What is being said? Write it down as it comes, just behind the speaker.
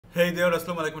হেই দেয়ার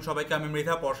আসসালামু আলাইকুম সবাইকে। আমি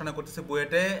মৃধা, পড়াশোনা করতেছি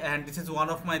বুয়েটে, and this is one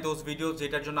of my those videos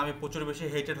যেটার জন্য আমি প্রচুর বেশি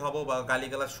হেটেড হব বা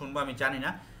গালিগালাজ শুনবো আমি জানি না।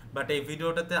 বাট এই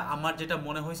ভিডিওটাতে আমার যেটা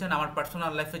মনে হয়েছে না, আমার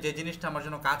পার্সোনাল লাইফে যে জিনিসটা আমার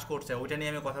জন্য কাজ করছে ওইটা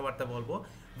নিয়ে আমি কথাবার্তা বলবো।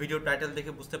 ভিডিও টাইটেল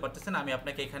দেখে বুঝতে পারতেছেন আমি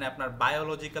আপনাকে এখানে আপনার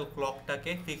বায়োলজিক্যাল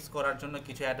ক্লকটাকে ফিক্স করার জন্য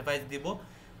কিছু অ্যাডভাইস দিব।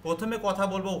 প্রথমে কথা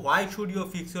বলবো, why should you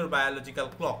fix your biological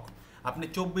clock. আপনি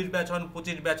 24 ব্যাচ হন,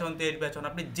 25 ব্যাচ হন, 23 ব্যাচ হন,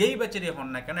 আপনি যেই ব্যাচেরই হন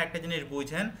না কেন, একটা জিনিস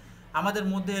বুঝেন, আমাদের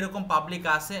মধ্যে এরকম পাবলিক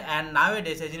আছে অ্যান্ড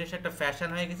নাওএডেজ এই জিনিসটা একটা ফ্যাশন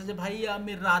হয়ে গেছে যে ভাই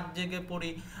আমি রাত জেগে পড়ি,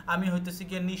 আমি হইতেছি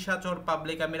কি নিশাচর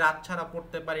পাবলিক, আমি রাত ছাড়া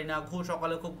পড়তে পারি না,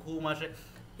 সকালে খুব ঘুম আসে।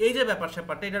 এই যে ব্যাপার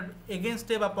স্যাপারটা, এটার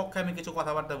এগেনস্টে বা পক্ষে আমি কিছু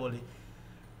কথাবার্তা বলি।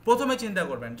 প্রথমে চিন্তা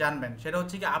করবেন, জানবেন, সেটা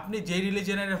হচ্ছে কি আপনি যে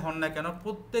রিলিজনের হন না কেন,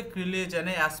 প্রত্যেক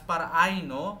রিলিজনে অ্যাজ পার আই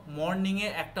নো মর্নিংয়ে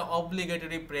একটা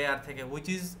অব্লিগেটরি প্রেয়ার থেকে, হুইচ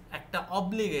ইজ একটা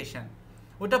অব্লিগেশন,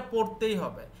 ওটা পড়তেই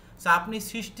হবে। সো আপনি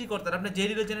সৃষ্টিকর্তা, আপনি যে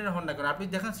রিলিজনের হন না কেন, আপনি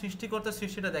দেখেন সৃষ্টিকর্তার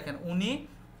সৃষ্টিটা দেখেন, উনি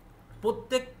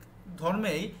প্রত্যেক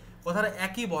ধর্মেই কথাটা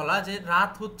একই বলা যে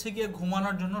রাত হচ্ছে গিয়ে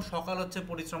ঘুমানোর জন্য, সকাল হচ্ছে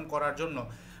পরিশ্রম করার জন্য।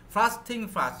 ফার্স্ট থিং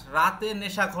ফার্স্ট, রাতে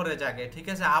নেশা করে জাগে, ঠিক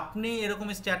আছে? আপনি এরকম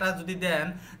স্ট্যাটাস যদি দেন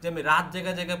যে আমি রাত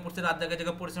জায়গায় জায়গায় পড়ছি, রাত জায়গায়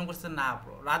জায়গায় পরিশ্রম করছি, না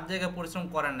ব্রো, রাত জায়গায় পরিশ্রম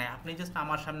করেন নাই, আপনি জাস্ট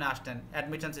আমার সামনে আসতেন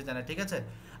অ্যাডমিশন সিজনে, ঠিক আছে?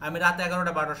 আমি রাতে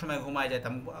 11টা 12টার সময় ঘুমাই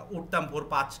যেতাম, উঠতাম ভোর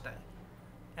 5টায়,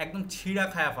 একদম ছিঁড়া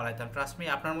খায়া ফেলাইতাম। ট্রাস্ট মি,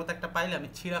 আপনার মতো একটা পাইলে আমি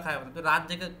ছিঁড়া খায়া ফেলাম। তুই রাত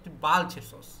জেগে তুই বাল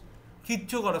ছিড়ছস,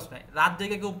 কিচ্ছু খরচ নাই, রাত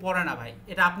জেগে কেউ পড়ে না ভাই,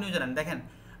 এটা আপনিও জানেন। দেখেন,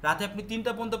 রাতে আপনি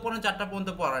 3টা পর্যন্ত পড়েন, 4টা পর্যন্ত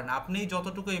পড়েন, আপনি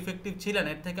যতটুকু এফেক্টিভ ছিলেন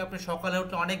এর থেকে আপনি সকালে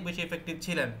উঠলে অনেক বেশি এফেক্টিভ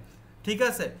ছিলেন, ঠিক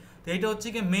আছে? তো এইটা হচ্ছে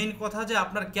কি মেইন কথা, যে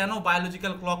আপনার কেন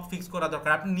বায়োলজিক্যাল ক্লক ফিক্স করা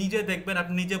দরকার। আপনি নিজে দেখবেন,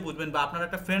 আপনি নিজে বুঝবেন, বা আপনার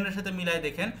একটা ফ্রেন্ডের সাথে মিলাই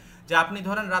দেখেন যে আপনি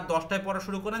ধরেন রাত 10টায় পড়া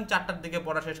শুরু করেন, 4টার দিকে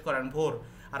পড়া শেষ করেন ভোর,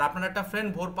 আর আপনার একটা ফ্রেন্ড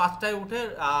ভোর 5টায় উঠে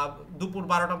দুপুর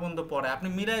 12টা পর্যন্ত পড়ে, আপনি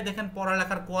মিলাই দেখেন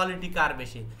পড়ালেখার কোয়ালিটি কার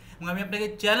বেশি। এবং আমি আপনাকে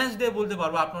চ্যালেঞ্জ দিয়ে বলতে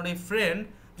পারবো, আপনার এই ফ্রেন্ড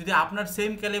যদি আপনার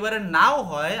সেম ক্যালিবারের নাও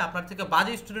হয়, আপনার থেকে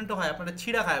বাজে স্টুডেন্টও হয়, আপনার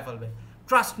ছিঁড়া খায় ফেলবে।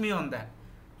 Trust me on that.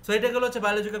 So এটা গেলো হচ্ছে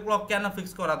বায়োলজিক্যাল ক্লক কেন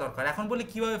ফিক্স করা দরকার। এখন বলি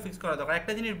কীভাবে ফিক্স করা দরকার।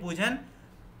 একটা জিনিস বুঝেন,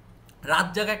 রাত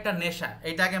জাগা একটা নেশা,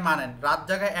 এইটা আগে মানেন। রাত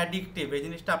জাগা অ্যাডিকটিভ, এই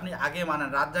জিনিসটা আপনি আগে মানেন।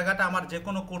 রাত জাগাটা আমার যে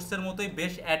কোনো কোর্সের মতোই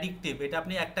বেশ অ্যাডিকটিভ। এটা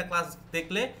আপনি একটা ক্লাস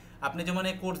দেখলে, আপনি যেমন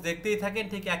এই কোর্স দেখতেই থাকেন,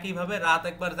 ঠিক একইভাবে রাত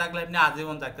একবার জাগলে আপনি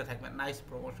আজীবন জাগতে থাকবেন। নাইস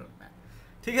প্রমোশন ম্যান,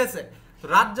 ঠিক আছে?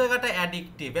 রাত জাগাটা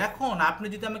অ্যাডিকটিভ। এখন আপনি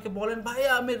যদি আমাকে বলেন ভাই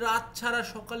আমি রাত ছাড়া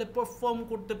সকালে পারফর্ম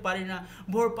করতে পারি না,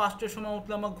 ভোর 5টার সময়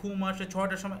উঠলে আমার ঘুম আসে,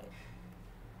 6টার সময়,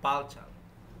 পালছা,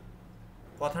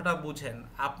 কথাটা বুঝেন।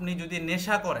 আপনি যদি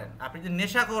নেশা করেন, আপনি যদি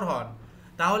নেশাখোর হন,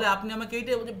 তাহলে আপনি আমাকে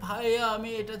এইটাই বলছেন ভাই আমি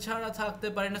এটা ছাড়া থাকতে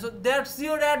পারি না। সো দ্যাটস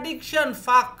ইউর অ্যাডিকশন,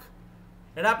 ফাক।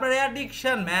 এটা আপনার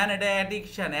অ্যাডিকশন ম্যান, এটা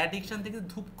অ্যাডিকশন। অ্যাডিকশন থেকে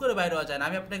ধূপ করে বাইরে হওয়া যায় না।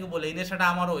 আমি আপনাকে বলি, এই নেশাটা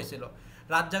আমারও হয়েছিল,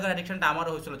 রাত জাগার অ্যাডিকশনটা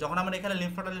আমারও হয়েছিল। যখন আমার এখানে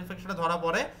লিম্ফোডাল ইনফেকশনটা ধরা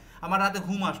পড়ে, আমার রাতে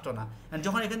ঘুম আসতো না।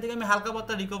 যখন এখান থেকে আমি হালকা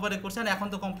পাতলা রিকভারি করছি, এখন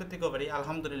তো কমপ্লিট রিকভারি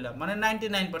আলহামদুলিল্লাহ, মানে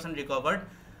 99% রিকভার্ড।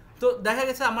 তো দেখা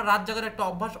গেছে আমার রাত জাগার একটা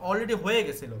অভ্যাস অলরেডি হয়ে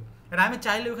গেছিলো, এটা আমি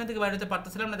চাইলে ওখান থেকে বাইরে হতে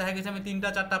পারতেছিলাম না। দেখা গেছে আমি 3টা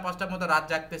 4টা 5টার মতো রাত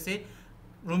জাগতেছি,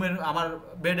 রুমের আমার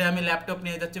বেডে আমি ল্যাপটপ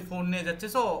নিয়ে যাচ্ছি, ফোন নিয়ে যাচ্ছি,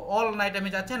 সো অল নাইট আমি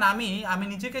যাচ্ছি। আমি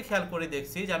নিজেকে খেয়াল করে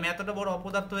দেখছি যে আমি এতটা বড়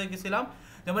অপদার্থ হয়ে গেছিলাম,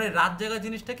 যেমন এই রাত জাগা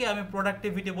জিনিসটাকে আমি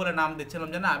প্রোডাক্টিভিটি বলে নাম দিচ্ছিলাম,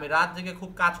 যে না আমি রাত জেগে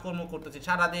খুব কাজকর্ম করতেছি,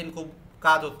 সারাদিন খুব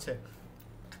কাজ হচ্ছে।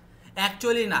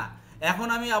 অ্যাকচুয়ালি না। এখন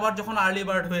আমি আবার যখন আর্লি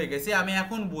বার্ড হয়ে গেছি, আমি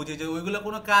এখন বুঝি যে ওইগুলো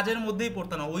কোনো কাজের মধ্যেই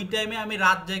পড়তো না। ওই টাইমে আমি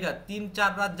রাত জায়গা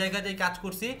 3-4 রাত জায়গা যেই কাজ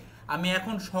করছি, আমি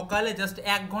এখন সকালে জাস্ট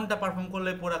 1 ঘন্টা পারফর্ম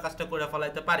করলে পুরো কাজটা করে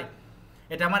ফেলাইতে পারি।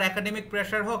 এটা আমার একাডেমিক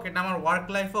প্রেশার হোক, এটা আমার ওয়ার্ক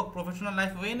লাইফ হোক, প্রফেশনাল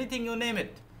লাইফ হোক, anything you name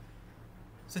it.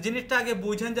 So জিনিসটা আগে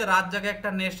বুঝেন যে রাত জায়গা একটা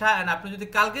নেশা। অ্যান্ড আপনি যদি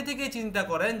কালকে থেকেই চিন্তা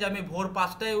করেন যে আমি ভোর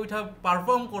 5টায় উঠে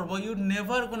পারফর্ম করবো, you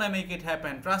never gonna make it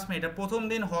happen. Trust me, এটা প্রথম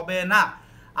দিন হবে না।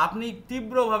 আপনি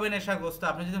তীব্রভাবে নেশাগ্রস্ত,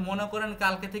 আপনি যদি মনে করেন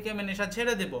কালকে থেকে আমি নেশা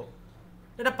ছেড়ে দেব,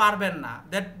 এটা পারবেন না।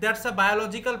 That's a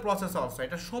biological process also.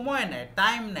 এটা সময় নেয়,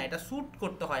 টাইম নেয়, এটা শ্যুট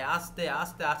করতে হয় আস্তে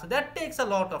আস্তে আস্তে। That takes a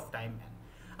lot of time man.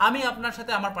 আমি আপনার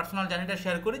সাথে আমার পার্সোনাল জার্নিটা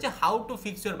শেয়ার করি যে how to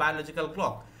fix your biological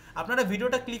clock. আপনারা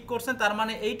ভিডিওটা ক্লিক করছেন, তার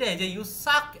মানে এইটাই যে you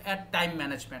সাক at time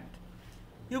management.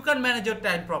 You can manage your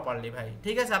time properly ভাই,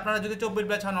 ঠিক আছে? আপনারা যদি 24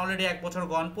 ব্যাচ হন, অলরেডি 1 বছর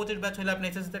গন। 25 ব্যাচ হলে আপনি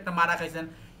এসএসসিতে একটা মারা খাইছেন,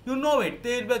 ইউ নো ইট।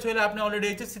 23 ব্যাচ হলে আপনি অলরেডি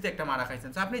এইচএসসিতে একটা মারা খাইছেন।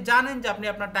 আপনি জানেন যে আপনি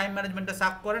আপনার টাইম ম্যানেজমেন্টে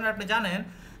সাক করেন, আপনি জানেন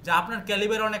যে আপনার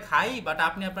ক্যালিবার অনেক হাই, বাট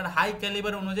আপনি আপনার হাই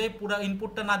ক্যালিবার অনুযায়ী পুরো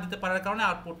ইনপুটটা না দিতে পারার কারণে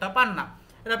আউটপুটটা পান না,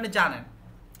 এটা আপনি জানেন।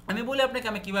 আমি বলি আপনাকে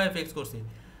আমি কীভাবে ফিক্স করছি।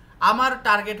 আমার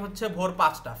টার্গেট হচ্ছে ভোর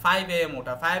 5টা, 5 AM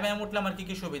ওঠা। 5 AM উঠলে আমার কী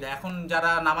কী সুবিধা, এখন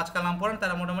যারা নামাজ কালাম পড়েন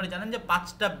তারা মোটামুটি জানেন যে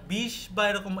 5টা 20 বা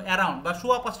এরকম অ্যারাউন্ড বা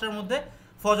সোয়া 5টার মধ্যে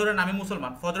ফজরের, আমি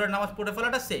মুসলমান, ফজরের নামাজ পড়ে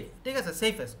ফেলাটা সেফ, ঠিক আছে?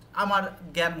 সেফেস্ট আমার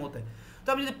জ্ঞান মতে। তো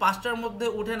আমি যদি 5টার মধ্যে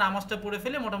উঠে নামাজটা পড়ে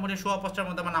ফেলি, মোটামুটি সোয়া 5টার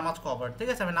মধ্যে আমার নামাজ কভার, ঠিক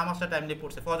আছে? আমি নামাজটা টাইমলি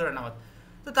পড়ছি, ফজরের নামাজ।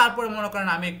 তো তারপরে মনে করেন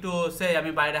আমি একটু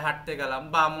আমি বাইরে হাঁটতে গেলাম,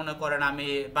 বা মনে করেন আমি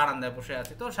বারান্দায় বসে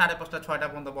আছি, তো 5:30 6টা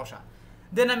পর্যন্ত বসা,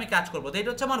 দেন আমি কাজ করবো। তো এটা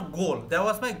হচ্ছে আমার গোল, দ্যাট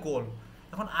ওয়াজ মাই গোল।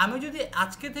 এখন আমি যদি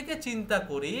আজকে থেকে চিন্তা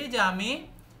করি যে আমি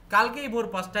কালকেই ভোর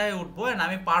 5টায় উঠবো অ্যান্ড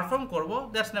আমি পারফর্ম করবো,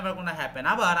 দ্যাটস নেভার কোনো হ্যাপেন।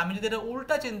 আবার আমি যদি এটা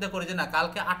উল্টা চিন্তা করি যে না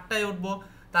কালকে 8টায় উঠবো,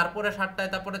 তারপরে 7টায়,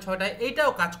 তারপরে 6টায়,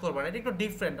 এইটাও কাজ করবে না, এটা একটু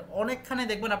ডিফারেন্ট। অনেকখানে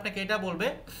দেখবেন আপনাকে এটা বলবে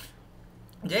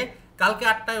যে কালকে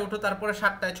 8টায় উঠো, তারপরে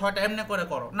 7টায় 6টা এমনি করে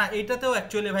করো, না এইটাতেও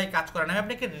অ্যাকচুয়ালি ভাই কাজ করে না। আমি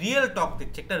আপনাকে রিয়েল টক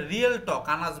দিচ্ছি, একটা রিয়েল টক,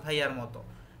 আনাস ভাইয়ার মতো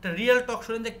একটা রিয়েল টক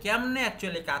শুনেন যে কেমনে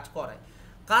অ্যাকচুয়ালি কাজ করে।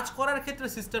 কাজ করার ক্ষেত্রে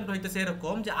সিস্টেমটা হইতেছে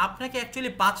এরকম যে আপনাকে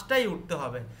অ্যাকচুয়ালি 5টায় উঠতে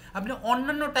হবে। আপনি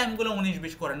অন্যান্য টাইমগুলো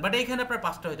 19-20 করেন, বাট এইখানে আপনার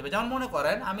 5টা হইতে হবে। যেমন মনে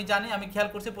করেন আমি জানি, আমি খেয়াল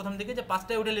করছি প্রথম দিকে যে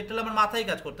 5টায় উঠে লিটারালি আমার মাথায়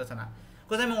কাজ করতেছে না,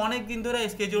 বিকজ আমি অনেক দিন ধরে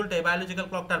স্কেডিউলটাই বায়োলজিক্যাল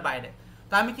ক্লকটার বাইরে।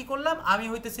 তো আমি কি করলাম, আমি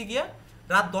হইতেছি গিয়ে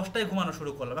রাত 10টায় ঘুমানো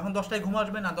শুরু করলাম। এখন 10টায় ঘুম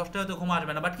আসবে না, 10টায় হয়তো ঘুম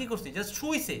আসবে না, বাট কি করছি, জাস্ট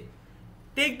শুইছে,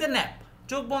 টেক দ্য ন্যাপ,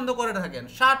 চোখ বন্ধ করে থাকেন,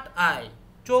 শাট আই,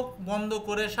 চোখ বন্ধ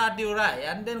করে শাট ইউর আই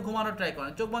অ্যান্ড দেন ঘুমানোর ট্রাই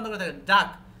করেন, চোখ বন্ধ করে থাকেন, ডাক।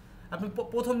 আপনি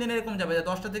প্রথম দিন এরকম যাবে যে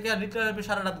 10টা থেকে লিটারালি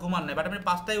সারা রাত ঘুমান নেই, বাট আপনি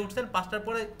 5টায় উঠছেন, 5টার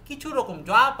পরে কিছু রকম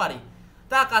যা পারি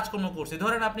তা কাজকর্ম করছি।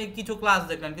 ধরেন আপনি কিছু ক্লাস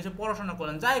দেখলেন, কিছু পড়াশোনা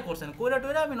করলেন, যাই করছেন, কইরা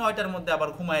টইরা আমি 9টার মধ্যে আবার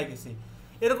ঘুমায় গেছি,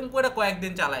 এরকম করে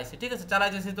কয়েকদিন চালাইছি, ঠিক আছে,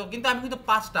 চালাইছি। তো কিন্তু আমি কিন্তু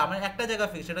 5টা, আমার একটা জায়গা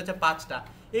ফিক্স, সেটা হচ্ছে 5টা।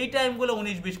 এই টাইমগুলো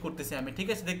 19-20 করতেছি আমি, ঠিক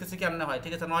আছে, দেখতেছি কেমনে হয়,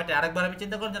 ঠিক আছে। 9টায় আরেকবার আমি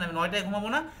চিন্তা করছি আমি 9টায় ঘুমাবো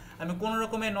না, আমি কোনো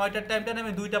রকমে 9টার টাইমটা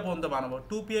আমি 2টা পর্যন্ত বানাবো,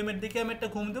 2 PM এর দিকে আমি একটা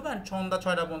ঘুম দেবো অ্যান্ড সন্ধ্যা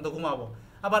 6টা পর্যন্ত ঘুমাবো।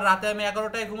 আবার রাতে আমি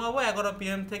 11টায় ঘুমাবো, 11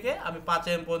 PM থেকে আমি 5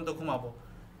 AM পর্যন্ত ঘুমাবো,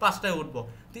 5টায় উঠবো।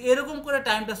 তো এরকম করে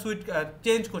টাইমটা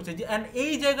চেঞ্জ করছে যে, অ্যান্ড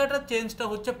এই জায়গাটা চেঞ্জটা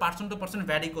হচ্ছে পার্সন টু পার্সন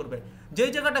ভ্যারি করবে।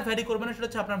 যেই জায়গাটা ভ্যারি করবে না সেটা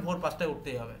হচ্ছে আপনার ভোর 5টায়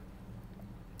উঠতেই হবে।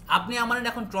 আপনি আমার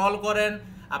এখন ট্রল করেন,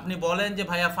 আপনি বলেন যে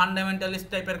ভাইয়া ফান্ডামেন্টালিস্ট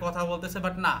টাইপের কথা বলতেছে,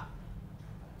 বাট না,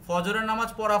 ফজরের নামাজ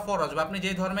পড়া ফরজ, বা আপনি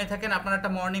যে ধর্মে থাকেন আপনার একটা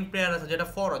মর্নিং প্রেয়ার আছে যেটা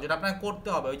ফরজ, যেটা আপনাকে করতে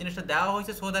হবে, ওই জিনিসটা দেওয়া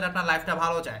হয়েছে সো দ্যাট আপনার লাইফটা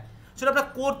ভালো যায়, সেটা আপনার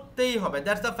করতেই হবে।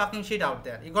 That's the fucking sheet out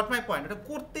there, you got my point, এটা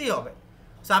করতেই হবে।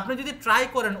 সো আপনি যদি ট্রাই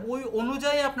করেন ওই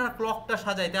অনুযায়ী আপনার ক্লকটা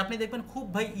সাজাইতে, আপনি দেখবেন খুব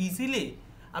ভাই ইজিলি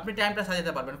আপনি টাইমটা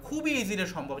সাজাতে পারবেন, খুবই ইজিলি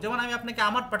সম্ভব। যেমন আমি আপনাকে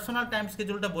আমার পার্সোনাল টাইম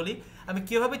স্কেডিউলটা বলি, আমি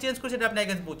কীভাবে চেঞ্জ করছি সেটা আপনি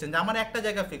আগে বুঝছেন যে আমার একটা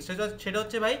জায়গা ফিক্স, সেটা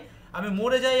হচ্ছে ভাই আমি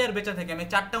মরে যাই আর বেঁচে থাকি, আমি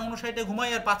 4:59 ঘুমাই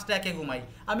আর 5টা একে ঘুমাই,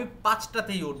 আমি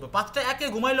 5টাতেই উঠবো, 5টা একে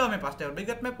ঘুমাইলেও আমি 5টায় উঠবো,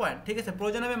 গেট মাই পয়েন্ট, ঠিক আছে।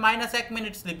 প্রয়োজন আমি -1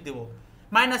 মিনিট স্লিপ দেবো,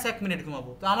 -1 মিনিট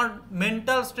ঘুমাবো, তো আমার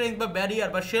মেন্টাল স্ট্রেংথ বা ব্যারিয়ার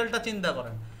বা শেলটা চিন্তা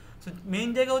করেন। সো মেইন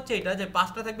জায়গা হচ্ছে এটা যে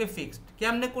 5টা থাকবে ফিক্সড,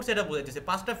 কেমনে করছে এটা বুঝাইতেছে,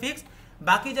 5টা ফিক্সড,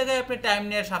 বাকি জায়গায় আপনি টাইম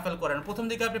নিয়ে সাফেল করেন। প্রথম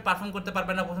দিকে আপনি পারফর্ম করতে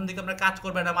পারবেন না, প্রথম দিকে আপনার কাজ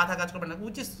করবেন না, মাথা কাজ করবেন না,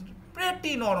 উইচ ইজ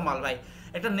প্রেটি নর্মাল ভাই।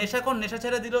 একটা নেশাকর নেশা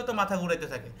ছেড়ে দিলেও তো মাথা ঘুরাইতে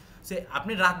থাকে, সে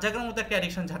আপনি রাত জাগার মতো একটা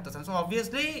অ্যাডিকশন ছাড়তেছেন, সো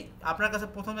অবভিয়াসলি আপনার কাছে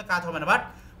প্রথমে কাজ হবে না, বাট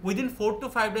উইদিন 4 to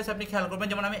 5 ডেজ আপনি খেয়াল করবেন।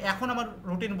 যেমন আমি এখন আমার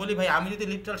রুটিন বলি ভাই, আমি যদি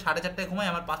লিটারাল 4:30 ঘুমাই,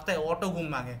 আমার 5টায় অটো ঘুম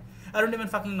ভাঙে, I don't even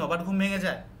fucking no, but ঘুম ভেঙে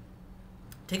যায়,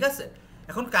 ঠিক আছে।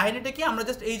 এখন কাহিনীটা কি, আমরা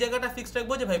জাস্ট এই জায়গাটা ফিক্সড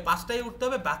রাখবো যে ভাই 5টায় উঠতে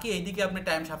হবে, বাকি এইদিকে আপনি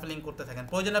টাইম শাফলিং করতে থাকেন।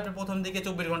 প্রয়োজনে আপনি প্রথম দিকে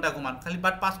 24 ঘন্টা ঘুমান খালি,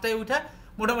 বাট 5টায় উঠে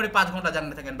মোটামুটি 5 ঘন্টা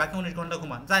জানতে থাকেন, বাকি 19 ঘন্টা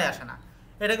ঘুমান, যায় আসে না।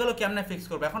 এটা গেলো কেমনে ফিক্স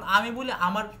করবে। এখন আমি বলি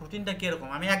আমার রুটিনটা কীরকম,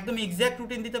 আমি একদম এক্স্যাক্ট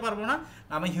রুটিন দিতে পারবো না,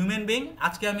 আমি হিউম্যান বিং।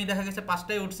 আজকে আমি দেখা গেছে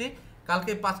 5টায় উঠছি,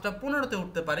 কালকে 5:15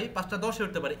 উঠতে পারি, 5:10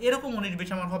 উঠতে পারি, এরকম 19-20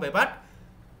 আমার হবে, বাট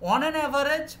অন অ্যান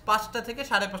অ্যাভারেজ 5টা থেকে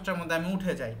 5:30টার মধ্যে আমি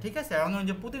উঠে যাই, ঠিক আছে। এমন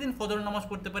যে প্রতিদিন ফজর নামাজ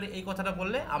পড়তে পারি এই কথাটা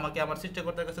বললে আমাকে আমার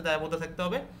সৃষ্টিকর্তার কাছে দায়বদ্ধ থাকতে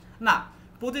হবে না।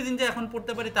 প্রতিদিন যে এখন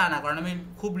পড়তে পারি তা না, কারণ আমি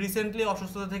খুব রিসেন্টলি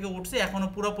অসুস্থতা থেকে উঠছি, এখনও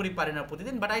পুরোপুরি পারি না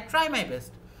প্রতিদিন, but I try my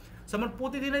best. So আমার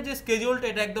প্রতিদিনের যে স্কেডিউলটা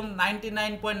এটা একদম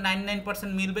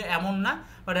 99.99% মিলবে এমন না,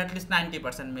 বাট অ্যাটলিস্ট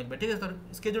 90% মিলবে, ঠিক আছে। তো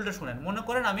স্কেডিউলটা শুনেন, মনে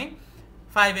করেন আমি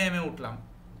 5 AM উঠলাম,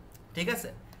 ঠিক আছে।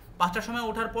 5টার সময়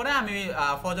ওঠার পরে আমি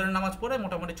ফজরের নামাজ পড়ে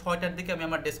মোটামুটি 6টার দিকে আমি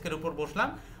আমার ডেস্কের উপর বসলাম।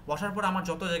 বসার পর আমার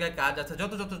যত জায়গায় কাজ আছে,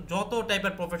 যত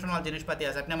টাইপের প্রফেশনাল জিনিসপাতি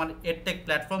আছে, আপনি আমার এডটেক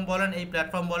প্ল্যাটফর্ম বলেন, এই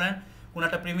প্ল্যাটফর্ম বলেন, কোনো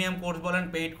একটা প্রিমিয়াম কোর্স বলেন,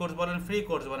 পেইড কোর্স বলেন, ফ্রি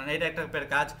কোর্স বলেন, এটা একটা টাইপের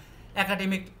কাজ।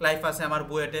 একাডেমিক লাইফ আছে আমার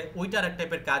বুয়েটে, ওইটার এক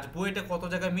টাইপের কাজ। বুয়েটে কত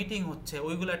জায়গায় মিটিং হচ্ছে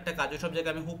ওইগুলো একটা কাজ, ওইসব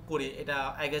জায়গায় আমি হুক করি, এটা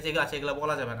আগে যেগুলো আছে এগুলো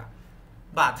বলা যাবে না,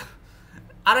 বাদ।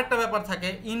 আরেকটা ব্যাপার থাকে,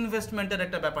 ইনভেস্টমেন্টের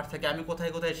একটা ব্যাপার থাকে, আমি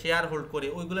কোথায় কোথায় শেয়ার হোল্ড করি,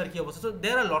 ওইগুলোর কি অবস্থা। So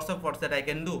there are lots of works that I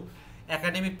can do.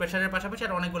 Academic প্রেশারের পাশাপাশি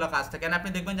আর অনেকগুলো কাজ থাকে, আপনি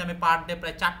দেখবেন যে আমি পার ডে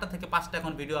প্রায় 4টা থেকে 5টা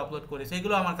এখন ভিডিও আপলোড করি,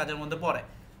 সেইগুলো আমার কাজের মধ্যে পড়ে,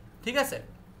 ঠিক আছে।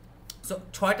 সো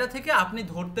 6টা থেকে আপনি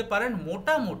ধরতে পারেন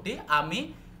মোটামুটি আমি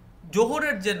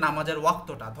জোহরের যে নামাজের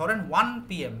ওয়াক্তটা ধরেন 1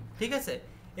 PM, ঠিক আছে,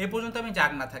 এই পর্যন্ত আমি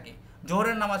জাগ না থাকি,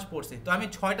 জোহরের নামাজ পড়ছি, তো আমি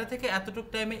 6টা থেকে এতটুকু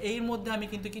টাইমে এর মধ্যে আমি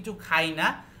কিন্তু কিছু খাই না,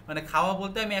 মানে খাওয়া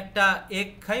বলতে আমি একটা এগ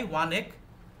খাই, 1 এগ,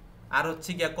 আর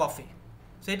হচ্ছে গিয়া কফি।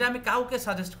 সেটা আমি কাউকে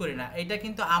সাজেস্ট করি না, এটা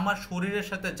কিন্তু আমার শরীরের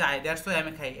সাথে যায়, দ্যাটস ওয়াই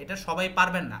আমি খাই, এটা সবাই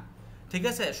পারবেন না, ঠিক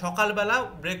আছে। সকালবেলা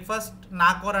ব্রেকফাস্ট না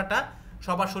করাটা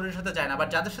সবার শরীরের সাথে যায় না, বাট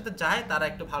যাদের সাথে যায় তারা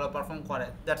একটু ভালো পারফর্ম করে,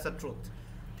 দ্যাটস দ্য ট্রুথ।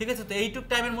 ঠিক আছে, তো এইটুক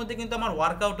টাইমের মধ্যে কিন্তু আমার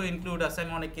ওয়ার্কআউটও ইনক্লুড আছে,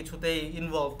 আমি অনেক কিছুতেই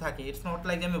ইনভলভ থাকি। ইটস নট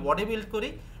লাইক যে আমি বডি বিল্ড করি,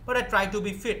 but I try to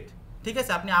B fit. ঠিক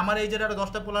আছে, আপনি আমার এই যে আরও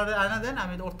 10টা পোলার আনা দেন,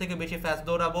 আমি ওর থেকে বেশি ফাস্ট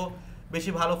দৌড়াবো,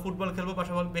 বেশি ভালো ফুটবল খেলবো,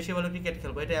 পাশাপাশি বেশি ভালো ক্রিকেট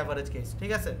খেলবো, এটা অ্যাভারেজ কেস।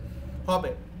 ঠিক আছে,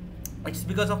 হবে, it's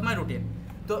because of my routine.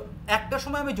 তো একটা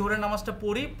সময় আমি জোহরের নামাজটা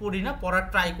পড়ি না, পড়ার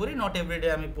ট্রাই করি, নট এভরিডে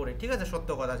আমি পড়ি। ঠিক আছে, সত্য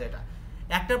কথা যেটা।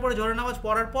 একটার পরে জোহরের নামাজ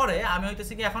পড়ার পরে আমি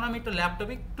হইতেছি কি, এখন আমি একটু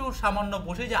ল্যাপটপে একটু সামান্য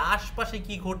বসে যে আশপাশে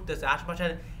কি ঘটতেছে,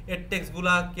 আশপাশের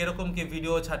এডটেক্সগুলা কীরকম কি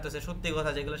ভিডিও ছাড়তেছে, সত্যি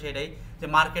কথা যেগুলো সেটাই, যে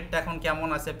মার্কেটটা এখন কেমন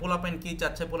আছে, পোলাপাইন কী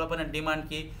চাচ্ছে, পোলাপাইনের ডিমান্ড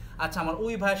কী। আচ্ছা, আমার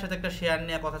ওই ভাইয়ের সাথে একটা শেয়ার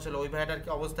নেওয়া কথা ছিল, ওই ভাইটার কি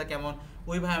অবস্থা কেমন,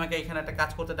 ওই ভাই আমাকে এখানে একটা কাজ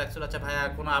করতে ডাকছিল, আচ্ছা ভাইয়া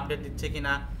কোনো আপডেট দিচ্ছে কি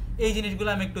না, এই জিনিসগুলো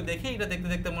আমি একটু দেখি। এটা দেখতে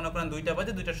দেখতে মনে করেন 2টা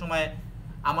বাজে, 2টার সময়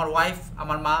আমার ওয়াইফ,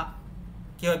 আমার মা,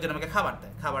 কেউ একজন আমাকে খাবার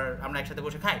দেয়, খাবার আমরা একসাথে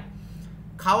বসে খাই।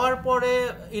 খাওয়ার পরে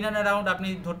ইন অ্যান্ড অ্যারাউন্ড আপনি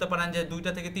ধরতে পারেন যে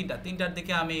 2টা থেকে 3টার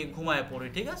দিকে আমি ঘুমায় পড়ি।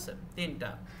 ঠিক আছে,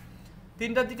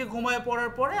 3টার দিকে ঘুমায়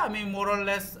পড়ার পরে আমি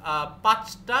মোরলেস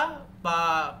 5টা বা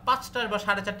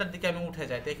 4:30টার দিকে আমি উঠে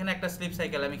যাই। তো এখানে একটা স্লিপ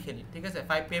সাইকেল আমি খেলি। ঠিক আছে,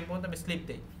 5 PM পর্যন্ত আমি স্লিপ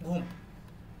দিই, ঘুম।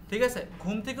 ঠিক আছে,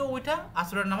 ঘুম থেকে ওইটা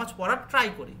আসরের নামাজ পড়ার ট্রাই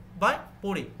করি বা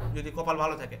পড়ি যদি কপাল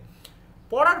ভালো থাকে।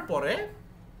 পড়ার পরে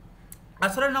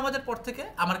আসরের নামাজের পর থেকে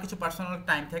আমার কিছু পার্সোনাল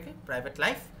টাইম থাকে, প্রাইভেট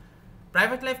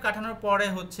লাইফ কাটানোর পরে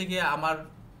হচ্ছে গিয়ে আমার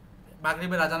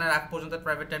মাগরিবের আজানের আগ পর্যন্ত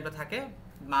প্রাইভেট টাইমটা থাকে,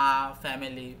 মা,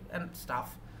 ফ্যামিলি অ্যান্ড স্টাফ।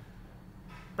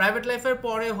 প্রাইভেট লাইফের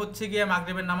পরে হচ্ছে গিয়ে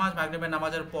মাগরিবের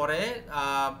নামাজের পরে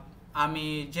আমি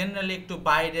জেনারেলি একটু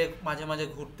বাইরে মাঝে মাঝে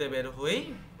ঘুরতে বের হই,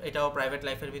 এটাও প্রাইভেট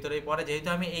লাইফের ভিতরেই পড়ে। যেহেতু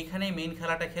আমি এইখানেই মেইন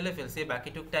খেলাটা খেলে ফেলছি,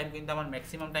 বাকিটুক টাইম কিন্তু আমার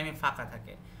ম্যাক্সিমাম টাইমে ফাঁকা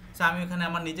থাকে। সো আমি ওখানে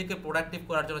আমার নিজেকে প্রোডাক্টিভ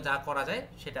করার জন্য যা করা যায়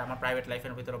সেটা আমার প্রাইভেট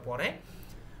লাইফের ভিতরে পড়ে।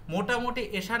 মোটামুটি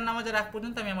এশার নামাজের আগ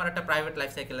পর্যন্ত আমি আমার একটা প্রাইভেট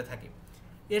লাইফ সাইকেলে থাকি।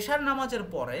 এশার নামাজের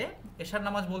পরে, এশার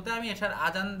নামাজ বলতে আমি এশার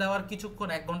আজান দেওয়ার কিছুক্ষণ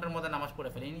 1 ঘন্টার মধ্যে নামাজ পড়ে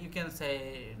ফেলি, ইউ ক্যান সে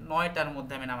 9টার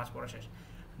মধ্যে আমি নামাজ পড়া শেষ।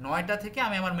 9টা থেকে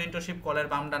আমি আমার মেন্টরশিপ কলের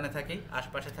বাম ডানে থাকি,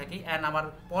 আশপাশে থাকি, অ্যান্ড আমার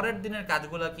পরের দিনের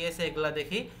কাজগুলো কী আছে এগুলো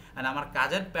দেখি, অ্যান্ড আমার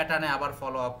কাজের প্যাটার্নে আবার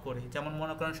ফলো আপ করি। যেমন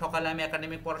মনে করেন সকালে আমি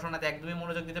একাডেমিক পড়াশোনাতে একদমই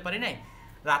মনোযোগ দিতে পারি নাই,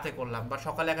 রাতে করলাম, বা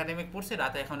সকালে একাডেমিক পড়ছি,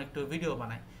 রাতে এখন একটু ভিডিও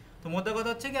বানাই। তো মধ্যে কথা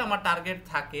হচ্ছে কি, আমার টার্গেট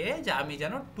থাকে যে আমি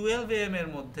যেন 12 AM এর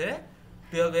মধ্যে,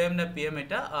 12 AM না PM,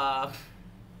 এটা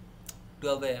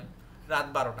 12 AM, রাত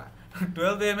 12টা,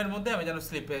 12 AM এর মধ্যে আমি যেন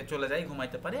স্লিপে চলে যাই,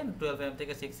 ঘুমাইতে পারি। 12 AM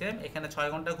থেকে 6 AM এখানে 6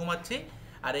 ঘন্টা ঘুমাচ্ছি,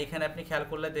 আর এইখানে আপনি খেয়াল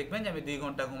করলে দেখবেন যে আমি 2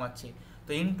 ঘন্টা ঘুমাচ্ছি।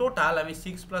 তো ইন টোটাল আমি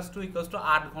 6 + 2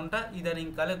 = 8 ঘন্টা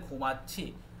ইদানিংকালে ঘুমাচ্ছি।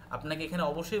 আপনাকে এখানে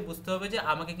অবশ্যই বুঝতে হবে যে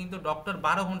আমাকে কিন্তু ডক্টর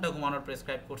 12 ঘন্টা ঘুমানোর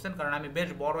প্রেসক্রাইব করছেন, কারণ আমি বেশ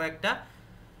বড় একটা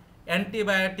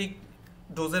অ্যান্টিবায়োটিক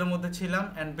ডোজের মধ্যে ছিলাম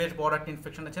অ্যান্ড বেশ বড় একটা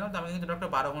ইনফেকশনে ছিলাম। তো আমাকে কিন্তু ডক্টর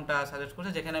 12 ঘন্টা সাজেস্ট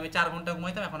করছে, যেখানে আমি 4 ঘন্টা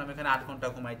ঘুমাইতাম, এখন আমি এখানে 8 ঘন্টা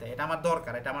ঘুমাইতাম। এটা আমার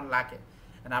দরকার, এটা আমার লাগে,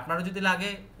 আপনারও যদি লাগে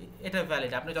এটা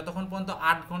ভ্যালিড। আপনি যতক্ষণ পর্যন্ত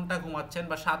 8 ঘন্টা ঘুমাচ্ছেন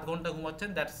বা 7 ঘন্টা ঘুমাচ্ছেন,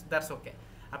 দ্যাটস ওকে।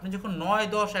 আপনি যখন 9,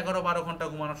 10, 11, 12 ঘন্টা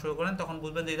ঘুমানো শুরু করেন, তখন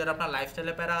বুঝবেন যে ইদার আপনার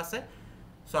লাইফস্টাইলে প্যারা আছে।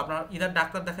 সো আপনার ইদার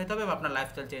ডাক্তার দেখাইতে হবে বা আপনার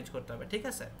লাইফস্টাইল চেঞ্জ করতে হবে। ঠিক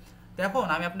আছে, তো এখন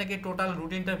আমি আপনাকে টোটাল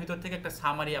রুটিনটার ভিতর থেকে একটা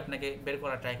সামারি আপনাকে বের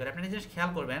করার ট্রাই করি। আপনি জিনিস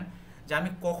খেয়াল করবেন যে আমি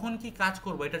কখন কি কাজ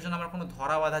করবো, এটার জন্য আমার কোনো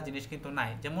ধরা বাঁধা জিনিস কিন্তু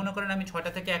নাই। যে মনে করেন আমি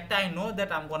 6টা থেকে 1টা, I know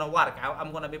that um gonna work, um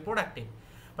gonna be productive,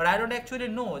 but I don't actually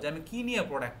no যে আমি কী নিয়ে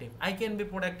productive. I can be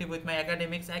productive with my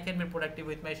academics, I can be productive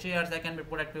with my shares, I can be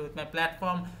productive with my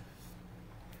platform.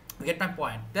 Get my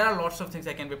point? There are lots of things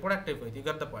I can be productive with. You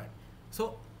got the point? So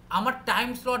আমার time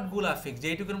স্লটগুলো fix, যে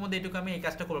এইটুকুর মধ্যে এইটুকু আমি এই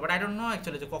কাজটা করবো, but I don't know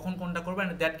actually যে কখন কোনটা করবো,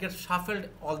 and that Gates শাফেলড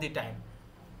all the time.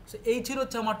 So এই ছিল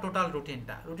হচ্ছে আমার টোটাল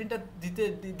রুটিনটা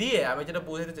দিয়ে আমি যেটা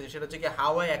বোঝাতে চাই সেটা হচ্ছে কি,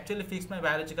 how I actually fix my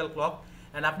biological clock.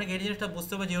 And আপনাকে এই জিনিসটা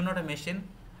বুঝতে হবে যে ইউ নট এ মেশিন,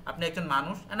 আপনি একজন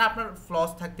মানুষ, অ্যান্ড আপনার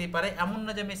ফ্লস থাকতেই পারে। এমন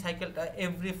না যে আমি সাইকেলটা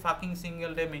every fucking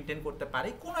single day maintain করতে পারি।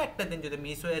 কোনো একটা দিন যদি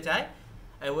মিস হয়ে যায়,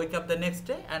 I wake up the next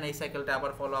day and এই সাইকেলটা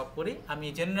আবার ফলো আপ করি। আমি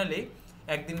জেনারেলি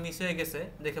একদিন মিস হয়ে গেছে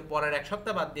দেখে পরের 1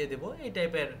 সপ্তাহ বাদ দিয়ে দেবো, এই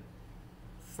টাইপের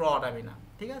ফ্রড আমি না।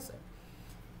 ঠিক আছে,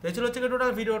 তো এই ছিল হচ্ছে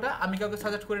টোটাল ভিডিওটা। আমি কাউকে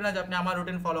সাজেস্ট করি না যে আপনি আমার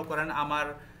রুটিন ফলো করেন, আমার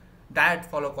ডায়েট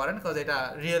ফলো করেন, বিকজ এটা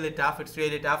really tough, it's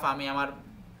really tough. আমি আমার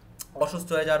অসুস্থ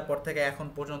হয়ে যাওয়ার পর থেকে এখন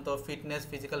পর্যন্ত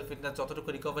ফিজিক্যাল ফিটনেস যতটুকু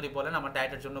রিকভারি বলেন আমার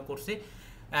ডায়েটের জন্য করছি,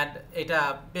 অ্যান্ড এটা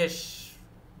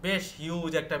বেশ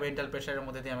হিউজ একটা মেন্টাল প্রেশারের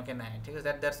মধ্যে দিয়ে আমাকে নেয়। ঠিক আছে,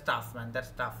 that's tough man,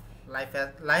 that's tough.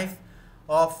 Life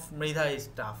of Mridha is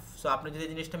tough. So আপনি যদি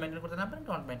জিনিসটা মেনটেন করতে না পারেন,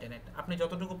 ডোন্ট মেনটেন ইট। আপনি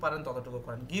যতটুকু পারেন ততটুকু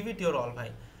করেন, গিভ ইট ইউর অল। ভাই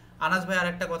আনাস ভাই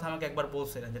আরেকটা কথা আমাকে একবার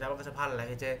বলছিলেন, যেটা আমার কাছে ভালো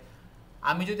লাগে, যে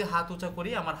আমি যদি হাত উঁচা করি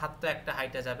আমার হাতটা একটা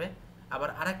হাইটে যাবে, আবার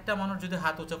আরেকটা মানুষ যদি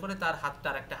হাত উঁচা করে তার হাতটা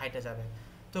আরেকটা হাইটে যাবে।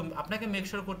 তো আপনাকে মেক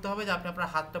শিওর করতে হবে যে আপনি আপনার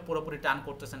হাতটা পুরোপুরি টান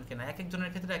করতেছেন কিনা। এক একজনের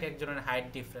ক্ষেত্রে এক একজনের হাইট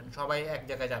ডিফারেন্ট, সবাই এক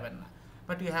জায়গায় যাবেন না,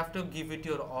 but you have to give it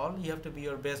your all, you have to B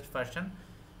your best version.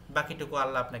 বাকিটুকু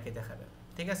আল্লাহ আপনাকে দেখাবে।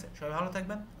 ঠিক আছে, সবাই ভালো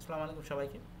থাকবেন। আসসালামু আলাইকুম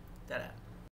সবাইকে। তারা